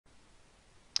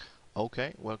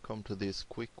Okay, welcome to this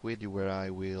quick video where I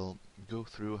will go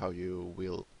through how you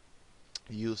will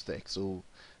use the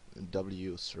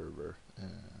XOW server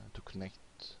to connect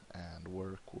and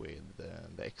work with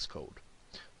the Xcode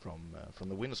from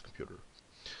the Windows computer.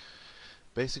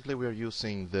 Basically, we are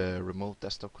using the remote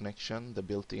desktop connection, the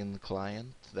built-in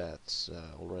client that's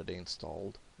already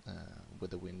installed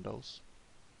with the Windows.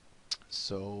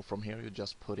 So from here you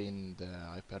just put in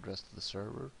the IP address to the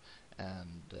server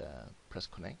and press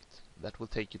connect. That will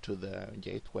take you to the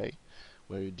gateway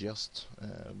where you just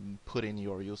put in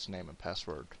your username and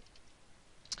password,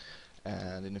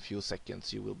 and in a few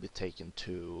seconds you will be taken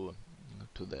to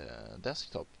the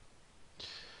desktop.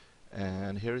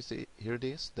 And here it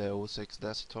is, the OS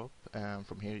desktop, and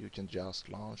from here you can just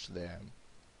launch the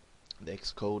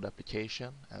Xcode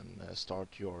application and start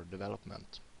your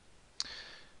development.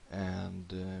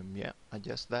 And yeah, I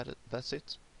guess that's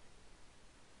it.